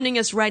Joining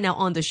us right now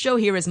on the show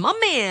here is my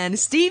man,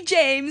 Steve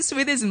James,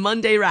 with his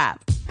Monday Wrap.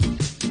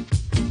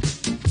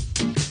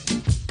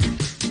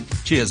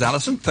 Cheers,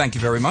 Alison. Thank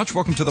you very much.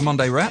 Welcome to the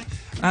Monday Wrap.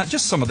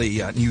 Just some of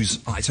the news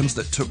items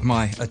that took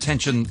my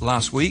attention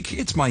last week.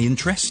 It's my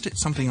interest.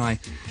 It's something I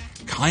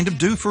kind of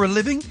do for a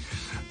living.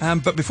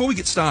 But before we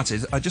get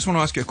started, I just want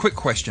to ask you a quick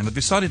question. I've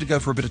decided to go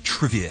for a bit of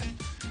trivia.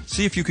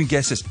 See if you can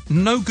guess this.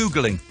 No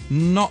Googling.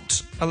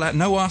 Not allowed.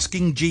 No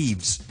asking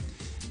Jeeves.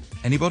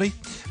 Anybody?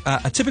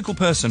 A typical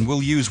person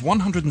will use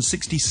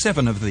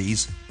 167 of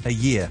these a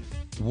year.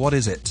 What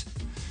is it?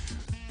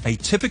 A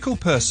typical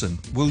person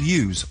will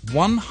use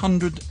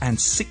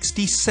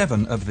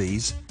 167 of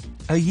these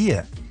a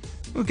year.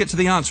 We'll get to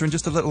the answer in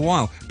just a little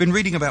while. Been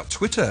reading about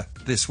Twitter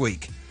this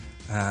week.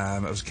 I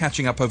was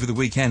catching up over the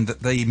weekend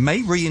that they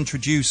may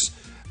reintroduce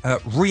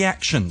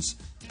reactions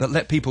that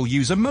let people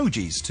use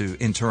emojis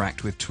to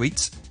interact with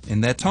tweets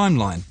in their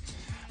timeline.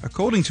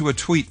 According to a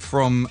tweet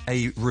from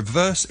a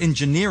reverse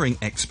engineering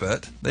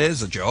expert,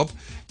 there's a job,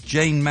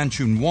 Jane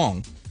Manchun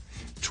Wong,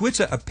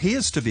 Twitter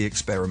appears to be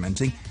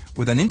experimenting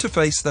with an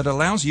interface that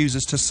allows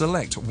users to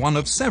select one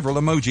of several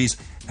emojis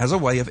as a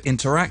way of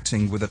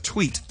interacting with a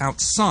tweet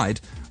outside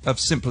of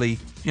simply,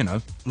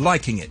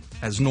 liking it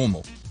as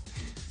normal.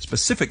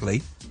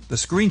 Specifically, the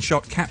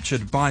screenshot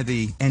captured by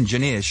the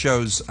engineer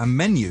shows a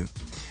menu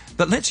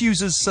that lets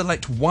users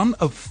select one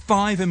of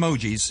 5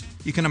 emojis.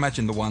 You can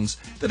imagine the ones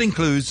that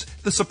includes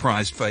the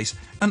surprised face,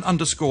 an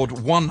underscored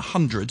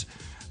 100,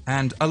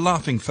 and a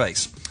laughing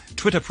face.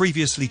 Twitter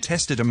previously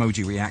tested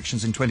emoji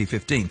reactions in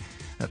 2015,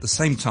 at the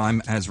same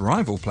time as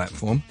rival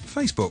platform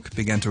Facebook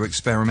began to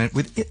experiment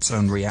with its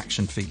own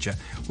reaction feature,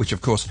 which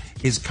of course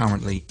is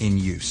currently in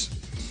use.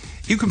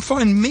 You can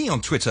find me on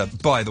Twitter,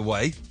 by the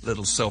way,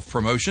 little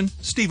self-promotion,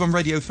 Steve on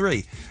Radio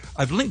 3.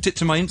 I've linked it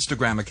to my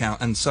Instagram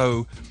account, and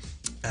so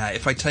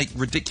if I take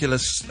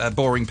ridiculous,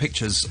 boring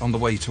pictures on the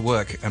way to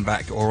work and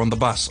back, or on the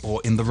bus,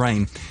 or in the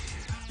rain,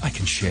 I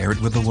can share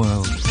it with the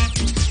world.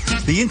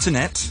 The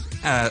internet,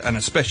 and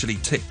especially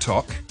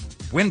TikTok,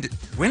 when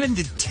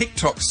did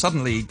TikTok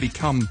suddenly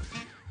become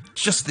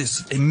just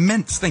this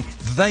immense thing?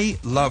 They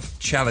love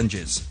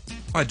challenges.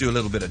 I do a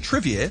little bit of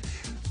trivia,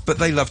 but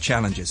they love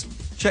challenges.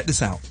 Check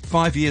this out.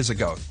 5 years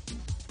ago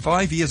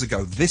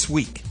this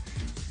week,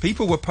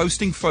 people were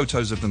posting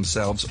photos of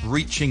themselves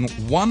reaching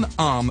one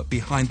arm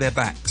behind their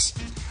backs,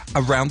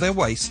 around their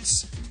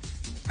waists.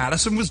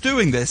 Alison was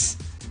doing this,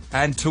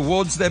 and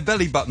towards their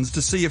belly buttons to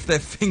see if their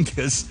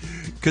fingers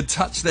could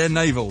touch their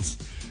navels.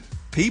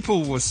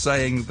 People were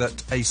saying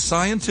that a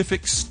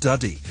scientific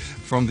study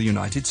from the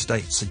United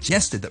States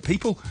suggested that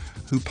people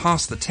who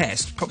passed the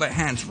test, put their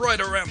hands right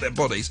around their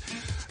bodies,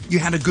 you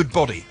had a good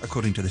body,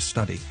 according to this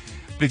study.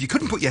 But if you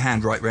couldn't put your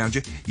hand right round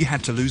you, you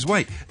had to lose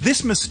weight.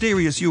 This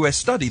mysterious US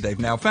study, they've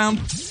now found,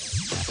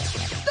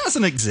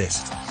 doesn't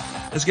exist.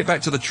 Let's get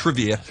back to the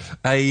trivia.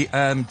 A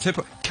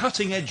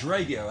cutting-edge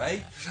radio, eh?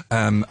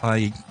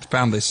 I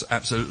found this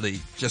absolutely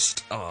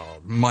just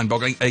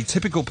mind-boggling. A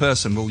typical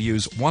person will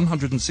use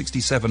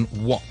 167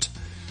 watt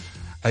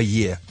a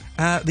year.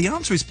 The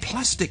answer is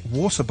plastic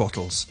water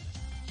bottles.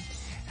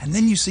 And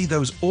then you see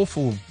those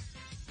awful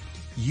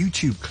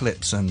YouTube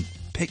clips and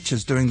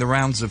pictures doing the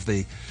rounds of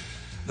the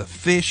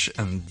fish,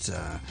 and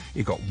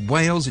you've got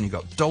whales and you've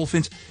got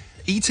dolphins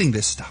eating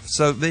this stuff.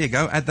 So there you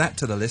go, add that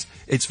to the list.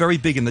 It's very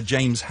big in the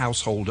James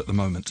household at the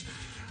moment.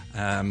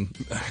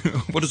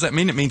 What does that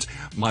mean? It means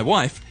my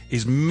wife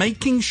is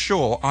making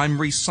sure I'm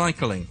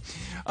recycling.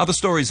 Other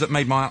stories that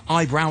made my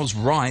eyebrows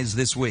rise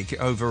this week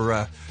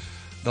over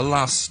the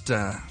last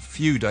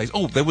few days.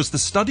 Oh, there was the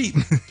study.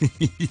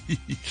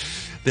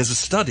 There's a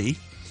study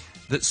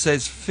that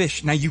says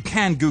fish. Now you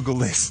can Google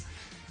this.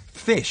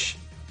 Fish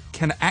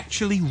can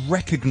actually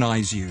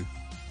recognize you.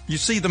 You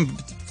see them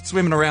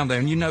swimming around there,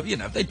 and you know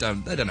they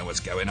don't know what's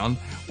going on.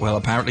 Well,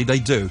 apparently they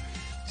do.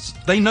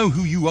 They know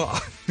who you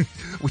are,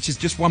 which is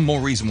just one more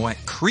reason why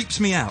it creeps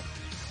me out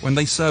when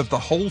they serve the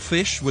whole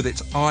fish with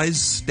its eyes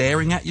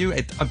staring at you.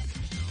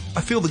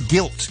 I feel the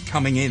guilt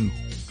coming in.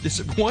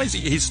 Why is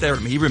he's staring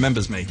at me? He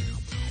remembers me.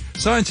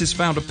 Scientists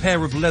found a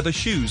pair of leather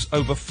shoes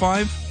over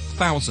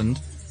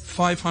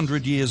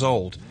 5,500 years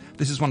old.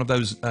 This is one of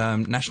those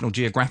National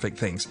Geographic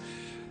things.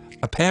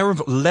 A pair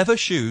of leather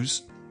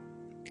shoes.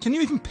 Can you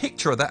even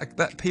picture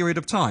that period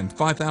of time?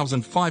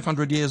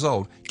 5,500 years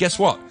old. Guess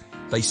what?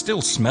 They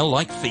still smell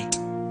like feet.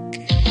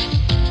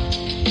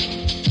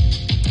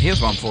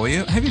 Here's one for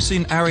you. Have you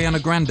seen Ariana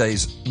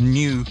Grande's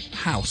new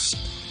house?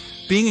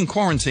 Being in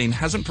quarantine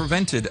hasn't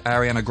prevented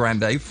Ariana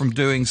Grande from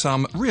doing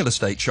some real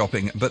estate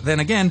shopping. But then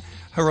again,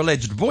 her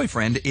alleged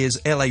boyfriend is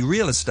LA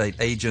real estate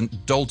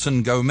agent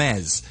Dalton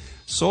Gomez.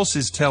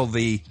 Sources tell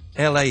the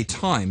LA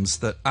Times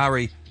that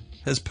Ari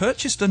has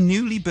purchased a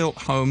newly built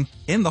home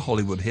in the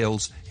Hollywood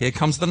Hills, here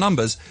comes the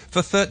numbers,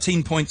 for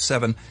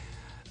 $13.7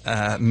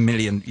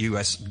 million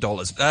US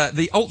dollars.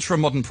 The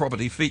ultra-modern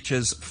property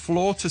features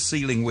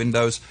floor-to-ceiling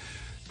windows,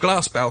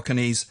 glass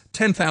balconies,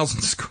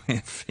 10,000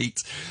 square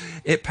feet.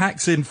 It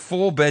packs in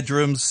 4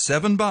 bedrooms,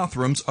 7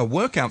 bathrooms, a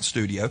workout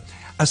studio,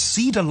 a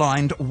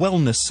cedar-lined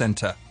wellness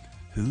centre.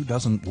 Who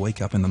doesn't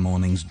wake up in the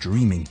mornings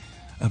dreaming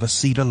of a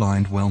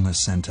cedar-lined wellness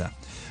centre?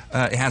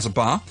 It has a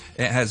bar,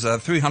 it has a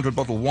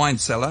 300-bottle wine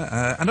cellar,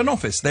 and an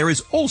office. There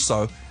is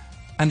also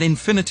an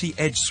Infinity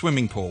Edge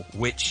swimming pool,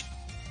 which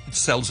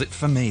sells it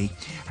for me.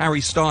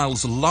 Harry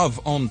Styles' Love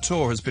on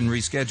Tour has been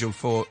rescheduled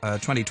for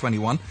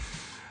 2021.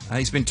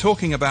 He's been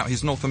talking about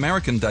his North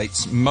American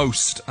dates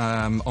most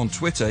on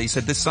Twitter. He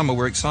said, this summer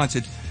we're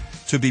excited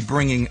to be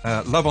bringing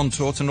Love on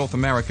Tour to North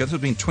America. This will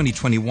be in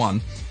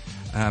 2021.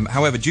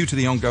 However, due to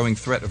the ongoing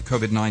threat of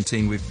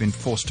COVID-19, we've been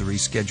forced to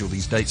reschedule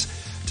these dates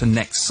to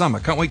next summer.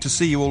 Can't wait to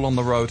see you all on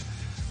the road.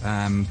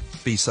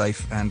 Be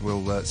safe, and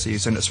we'll see you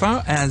soon. As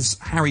far as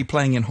Harry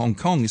playing in Hong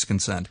Kong is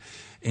concerned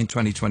in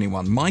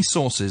 2021, my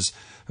sources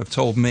have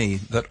told me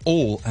that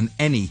all and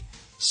any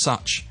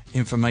such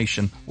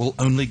information will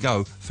only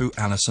go through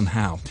Alison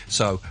Howe.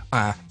 So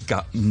I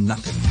got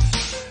nothing.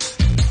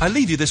 I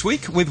leave you this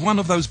week with one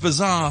of those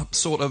bizarre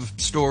sort of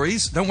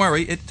stories. Don't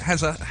worry, it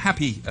has a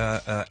happy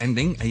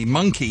ending. A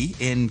monkey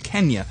in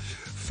Kenya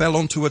fell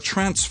onto a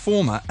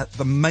transformer at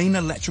the main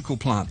electrical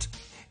plant.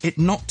 It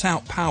knocked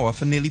out power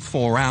for nearly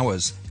 4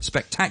 hours.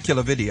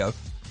 Spectacular video.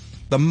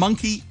 The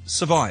monkey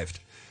survived,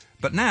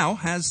 but now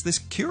has this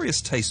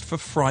curious taste for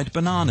fried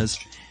bananas.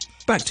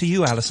 Back to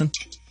you, Alison.